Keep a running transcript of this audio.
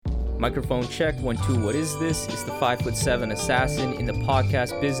Microphone check, 1, 2, what is this? It's the 5'7" assassin in the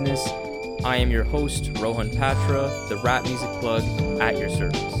podcast business. I am your host, Rohan Patra, the rap music plug at your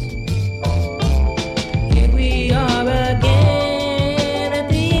service. Here we are again at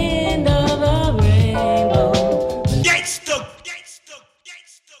the end of a rainbow.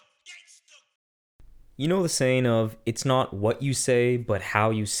 You know the saying of, it's not what you say, but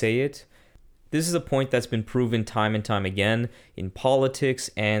how you say it? This is a point that's been proven time and time again in politics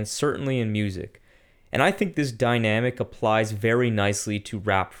and certainly in music. And I think this dynamic applies very nicely to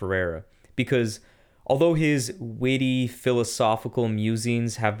R.A.P Ferreira, because although his witty, philosophical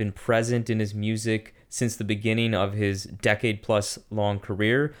musings have been present in his music since the beginning of his decade-plus long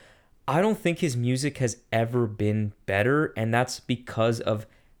career, I don't think his music has ever been better, and that's because of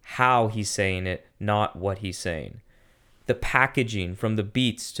how he's saying it, not what he's saying. The packaging, from the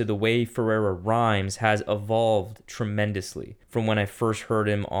beats to the way Ferreira rhymes, has evolved tremendously from when I first heard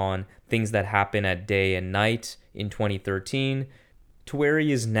him on Things That Happen at Day and Night in 2013 to where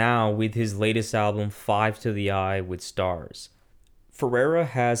he is now with his latest album, 5 to the Eye with Stars. Ferreira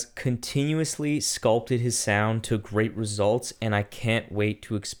has continuously sculpted his sound to great results, and I can't wait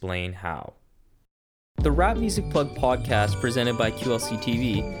to explain how. The Rap Music Plug podcast presented by QLC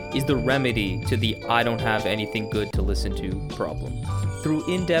TV is the remedy to the I don't have anything good to listen to problem. Through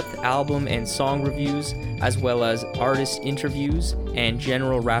in-depth album and song reviews, as well as artist interviews and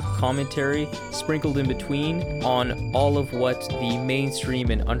general rap commentary sprinkled in between on all of what the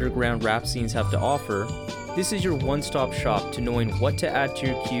mainstream and underground rap scenes have to offer, this is your one-stop shop to knowing what to add to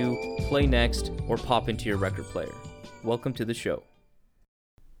your queue, play next, or pop into your record player. Welcome to the show.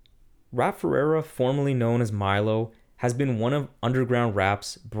 R.A.P Ferreira, formerly known as Milo, has been one of underground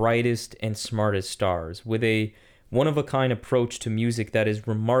rap's brightest and smartest stars, with a one-of-a-kind approach to music that is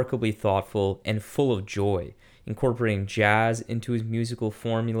remarkably thoughtful and full of joy, incorporating jazz into his musical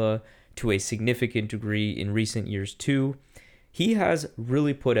formula to a significant degree in recent years too. He has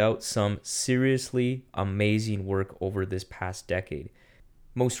really put out some seriously amazing work over this past decade.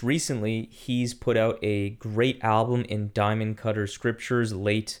 Most recently, he's put out a great album in Diamond Cutter Scriptures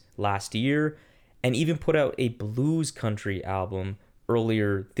late last year, and even put out a blues country album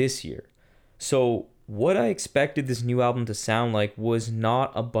earlier this year. So what I expected this new album to sound like was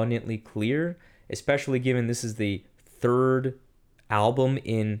not abundantly clear, especially given this is the third album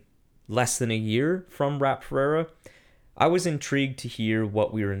in less than a year from R.A.P Ferreira. I was intrigued to hear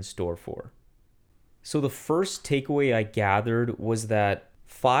what we were in store for. So the first takeaway I gathered was that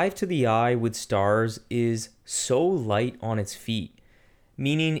 5 to the Eye with Stars is so light on its feet,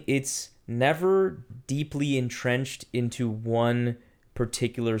 meaning it's never deeply entrenched into one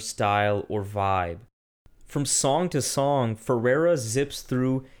particular style or vibe. From song to song, Ferreira zips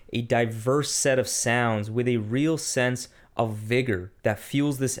through a diverse set of sounds with a real sense of vigor that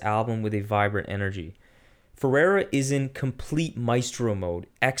fuels this album with a vibrant energy. Ferreira is in complete maestro mode,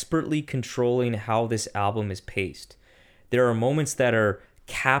 expertly controlling how this album is paced. There are moments that are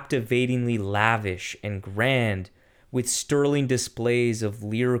captivatingly lavish and grand, with sterling displays of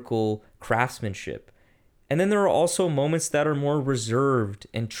lyrical craftsmanship. And then there are also moments that are more reserved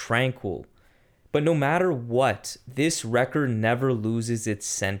and tranquil. But no matter what, this record never loses its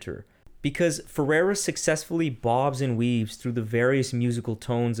center, because Ferreira successfully bobs and weaves through the various musical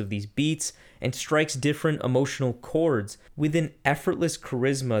tones of these beats and strikes different emotional chords with an effortless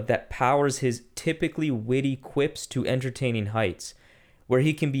charisma that powers his typically witty quips to entertaining heights, where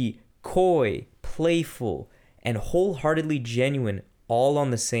he can be coy, playful, and wholeheartedly genuine all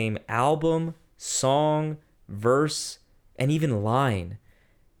on the same album, song, verse, and even line.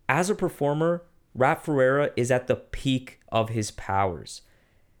 As a performer, R.A.P Ferreira is at the peak of his powers.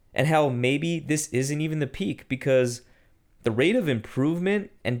 And hell, maybe this isn't even the peak, because the rate of improvement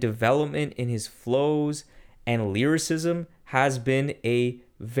and development in his flows and lyricism has been a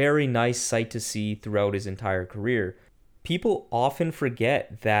very nice sight to see throughout his entire career. People often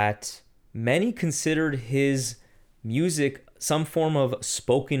forget that many considered his music some form of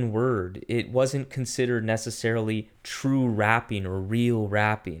spoken word. It wasn't considered necessarily true rapping or real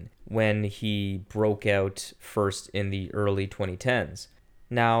rapping when he broke out first in the early 2010s.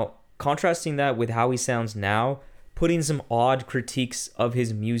 Now, contrasting that with how he sounds now, putting some odd critiques of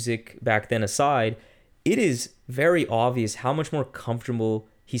his music back then aside, it is very obvious how much more comfortable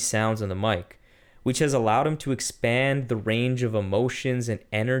he sounds on the mic, which has allowed him to expand the range of emotions and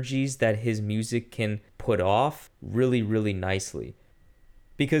energies that his music can put off really, really nicely.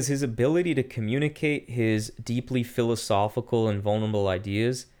 Because his ability to communicate his deeply philosophical and vulnerable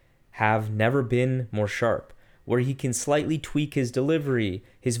ideas have never been more sharp, where he can slightly tweak his delivery,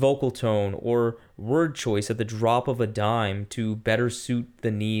 his vocal tone, or word choice at the drop of a dime to better suit the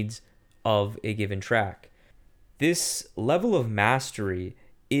needs of a given track. This level of mastery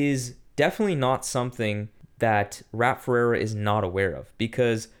is definitely not something that R.A.P Ferreira is not aware of,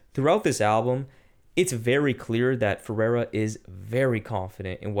 because throughout this album, it's very clear that Ferreira is very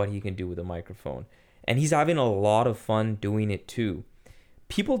confident in what he can do with a microphone, and he's having a lot of fun doing it too.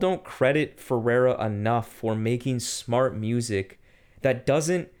 People don't credit Ferreira enough for making smart music that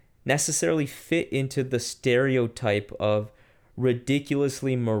doesn't necessarily fit into the stereotype of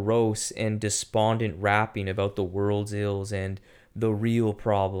ridiculously morose and despondent rapping about the world's ills and the real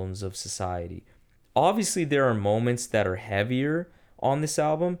problems of society. Obviously, there are moments that are heavier on this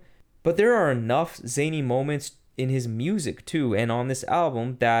album, but there are enough zany moments in his music too, and on this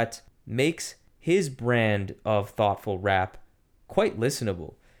album, that makes his brand of thoughtful rap quite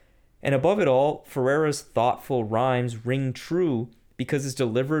listenable. And above it all, Ferreira's thoughtful rhymes ring true because it's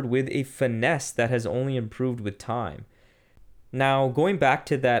delivered with a finesse that has only improved with time. Now, going back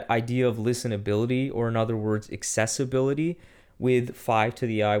to that idea of listenability, or in other words, accessibility, with 5 to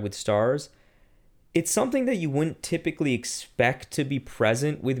the I with stars, it's something that you wouldn't typically expect to be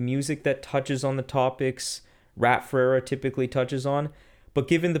present with music that touches on the topics R.A.P Ferreira typically touches on, but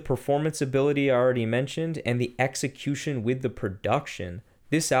given the performance ability I already mentioned and the execution with the production,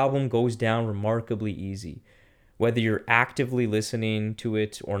 this album goes down remarkably easy, whether you're actively listening to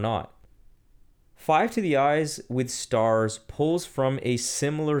it or not. 5 to the Eyes with Stars pulls from a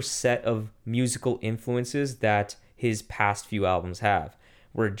similar set of musical influences that his past few albums have,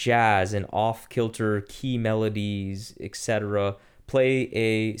 where jazz and off-kilter key melodies, etc., play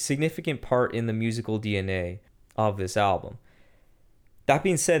a significant part in the musical DNA of this album. That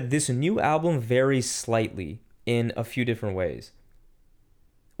being said, this new album varies slightly in a few different ways.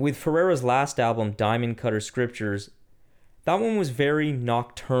 With Ferreira's last album, Diamond Cutter Scriptures, that one was very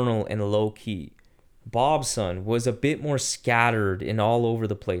nocturnal and low-key. Bobson was a bit more scattered and all over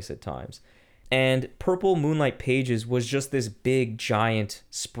the place at times. And Purple Moonlight Pages was just this big, giant,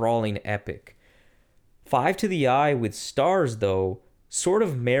 sprawling epic. 5 to the I with Stars, though, sort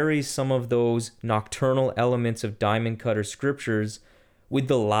of marries some of those nocturnal elements of Diamond Cutter Scriptures with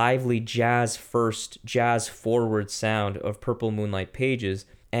the lively jazz-first, jazz-forward sound of Purple Moonlight Pages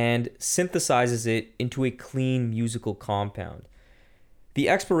and synthesizes it into a clean musical compound. The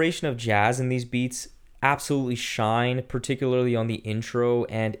exploration of jazz in these beats absolutely shine, particularly on the intro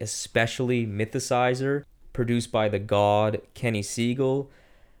and especially Mythicizer, produced by the god Kenny Siegel,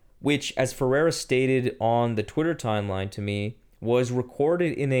 which, as Ferreira stated on the Twitter timeline to me, was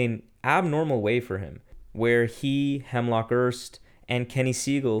recorded in an abnormal way for him, where he, Hemlock Erst, and Kenny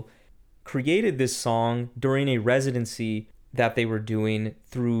Siegel created this song during a residency that they were doing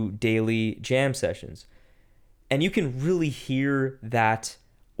through daily jam sessions. And you can really hear that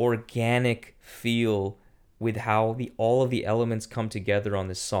organic feel with how all of the elements come together on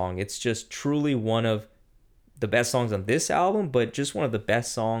this song. It's just truly one of the best songs on this album, but just one of the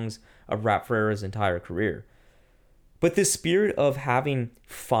best songs of R.A.P Ferreira's entire career. But this spirit of having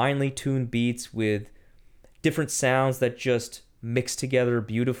finely tuned beats with different sounds that just mix together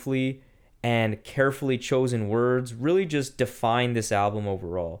beautifully and carefully chosen words really just define this album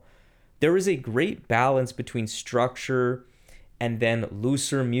overall. There is a great balance between structure and then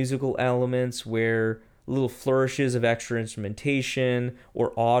looser musical elements where little flourishes of extra instrumentation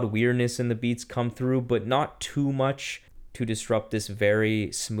or odd weirdness in the beats come through, but not too much to disrupt this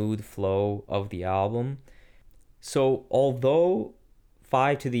very smooth flow of the album. So although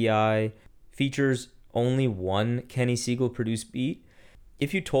 5 to the I features only one Kenny Siegel produced beat,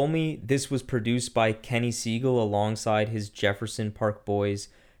 if you told me this was produced by Kenny Siegel alongside his Jefferson Park Boys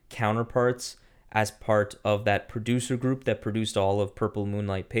counterparts as part of that producer group that produced all of Purple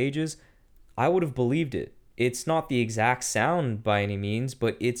Moonlight Pages, I would have believed it. It's not the exact sound by any means,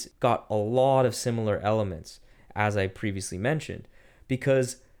 but it's got a lot of similar elements, as I previously mentioned,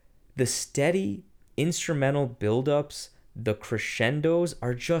 because the steady instrumental build-ups, the crescendos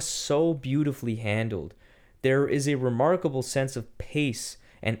are just so beautifully handled. There is a remarkable sense of pace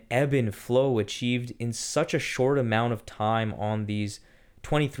and ebb and flow achieved in such a short amount of time on these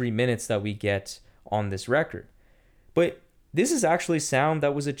 23 minutes that we get on this record. But this is actually sound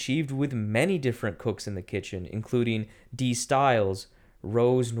that was achieved with many different cooks in the kitchen, including D Styles,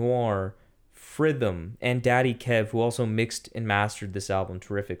 Rose Noir, Fritham, and Daddy Kev, who also mixed and mastered this album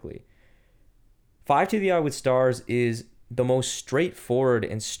terrifically. 5 to the I with Stars is the most straightforward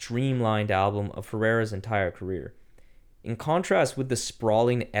and streamlined album of Ferreira's entire career. In contrast with the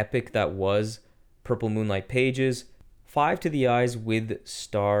sprawling epic that was Purple Moonlight Pages, 5 to the Eyes with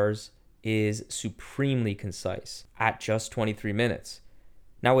Stars is supremely concise at just 23 minutes.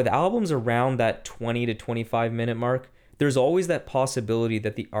 Now, with albums around that 20 to 25 minute mark, there's always that possibility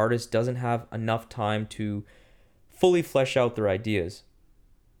that the artist doesn't have enough time to fully flesh out their ideas.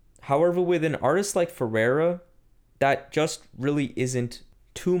 However, with an artist like Ferreira, that just really isn't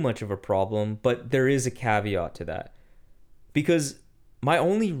too much of a problem, but there is a caveat to that. Because my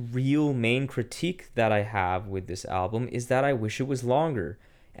only real main critique that I have with this album is that I wish it was longer.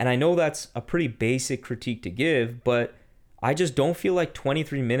 And I know that's a pretty basic critique to give, but I just don't feel like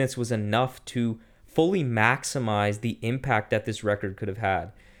 23 minutes was enough to fully maximize the impact that this record could have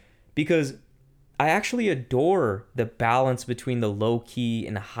had. Because I actually adore the balance between the low-key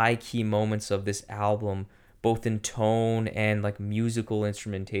and high-key moments of this album, both in tone and like musical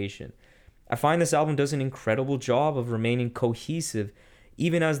instrumentation. I find this album does an incredible job of remaining cohesive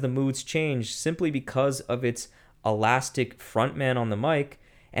even as the moods change, simply because of its elastic frontman on the mic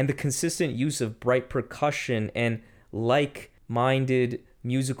and the consistent use of bright percussion and like-minded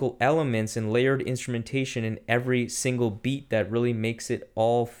musical elements and layered instrumentation in every single beat that really makes it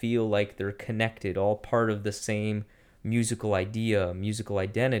all feel like they're connected, all part of the same musical idea, musical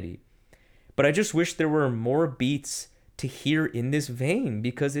identity. But I just wish there were more beats to hear in this vein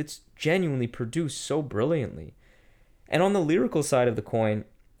because it's genuinely produced so brilliantly. And on the lyrical side of the coin,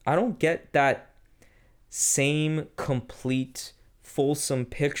 I don't get that same complete, fulsome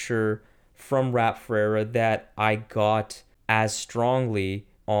picture from R.A.P. Ferreira that I got as strongly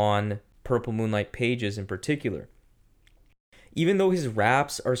on Purple Moonlight Pages in particular. Even though his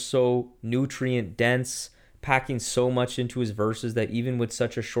raps are so nutrient dense, packing so much into his verses that even with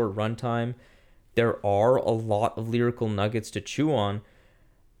such a short runtime, there are a lot of lyrical nuggets to chew on,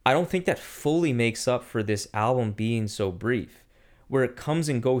 I don't think that fully makes up for this album being so brief, where it comes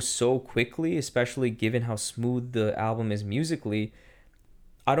and goes so quickly, especially given how smooth the album is musically.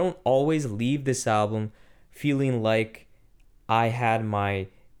 I don't always leave this album feeling like I had my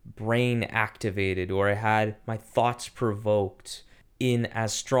brain activated or I had my thoughts provoked in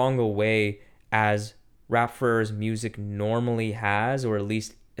as strong a way as R.A.P. Ferreira's music normally has, or at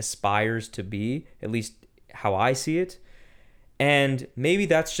least aspires to be, at least how I see it. And maybe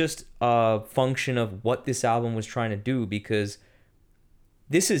that's just a function of what this album was trying to do, because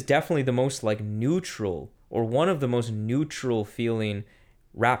this is definitely the most like neutral, or one of the most neutral feeling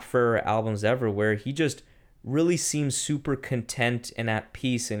R.A.P. Ferreira albums ever, where he just really seems super content and at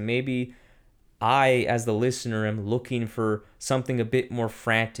peace. And maybe I, as the listener, am looking for something a bit more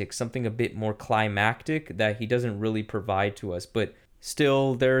frantic, something a bit more climactic that he doesn't really provide to us. But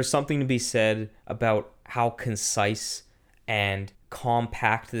still, there's something to be said about how concise and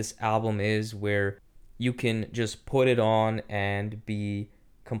compact this album is, where you can just put it on and be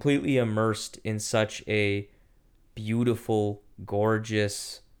completely immersed in such a beautiful,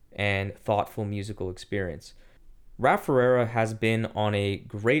 gorgeous, and thoughtful musical experience. R.A.P. Ferreira has been on a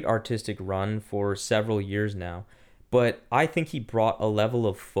great artistic run for several years now, but I think he brought a level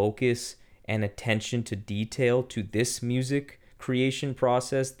of focus and attention to detail to this music creation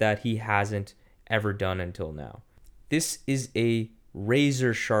process that he hasn't ever done until now. This is a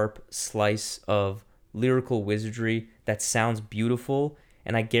razor-sharp slice of lyrical wizardry that sounds beautiful,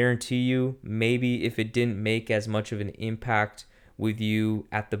 and I guarantee you, maybe if it didn't make as much of an impact with you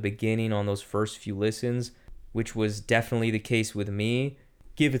at the beginning on those first few listens, which was definitely the case with me,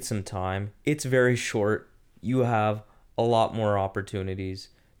 give it some time. It's very short. You have a lot more opportunities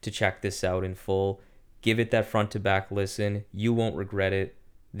to check this out in full. Give it that front-to-back listen. You won't regret it.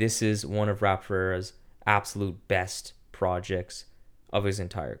 This is one of R.A.P. Ferreira's absolute best projects of his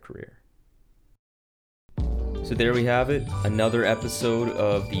entire career. So there we have it, another episode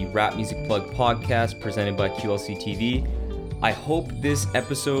of the Rap Music Plug podcast presented by QLC TV. I hope this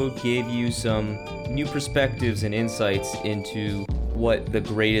episode gave you some new perspectives and insights into what the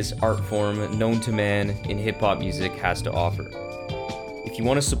greatest art form known to man in hip-hop music has to offer. If you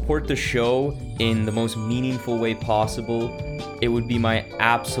want to support the show in the most meaningful way possible, it would be my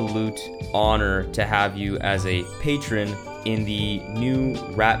absolute honor to have you as a patron in the new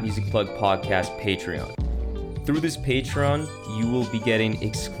Rap Music Plug podcast Patreon. Through this Patreon, you will be getting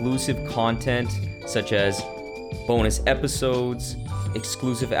exclusive content such as bonus episodes,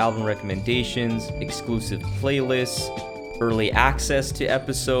 exclusive album recommendations, exclusive playlists, early access to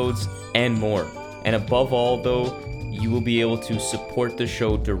episodes, and more. And above all, though, you will be able to support the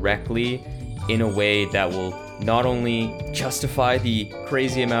show directly in a way that will not only justify the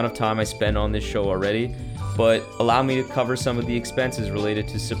crazy amount of time I spend on this show already, but allow me to cover some of the expenses related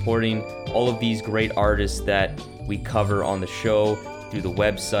to supporting all of these great artists that we cover on the show through the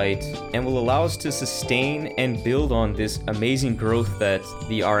website, and will allow us to sustain and build on this amazing growth that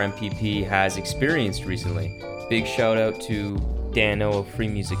the RMPP has experienced recently. Big shout out to Dano of Free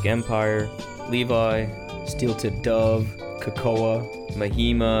Music Empire, Levi, Steel Tip Dove, Kakoa,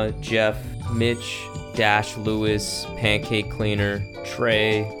 Mahima, Jeff, Mitch, Dash Lewis, Pancake Cleaner,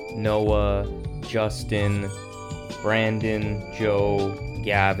 Trey, Noah, Justin, Brandon, Joe,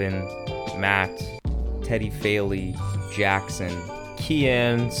 Gavin, Matt, Teddy Faley, Jackson,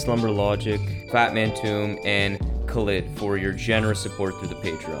 Kian, Slumber Logic, Fatman Tomb, and Khalid for your generous support through the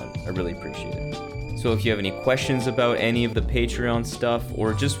Patreon. I really appreciate it. So if you have any questions about any of the Patreon stuff,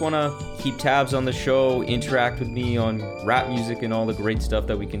 or just want to keep tabs on the show, interact with me on rap music and all the great stuff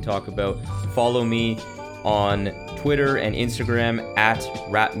that we can talk about, follow me on Twitter and Instagram at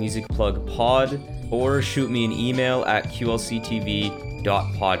rapmusicplugpod, or shoot me an email at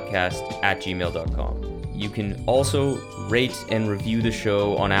qlctv.podcast@gmail.com. You can also rate and review the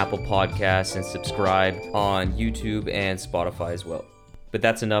show on Apple Podcasts and subscribe on YouTube and Spotify as well. But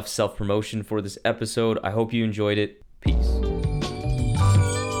that's enough self-promotion for this episode. I hope you enjoyed it. Peace.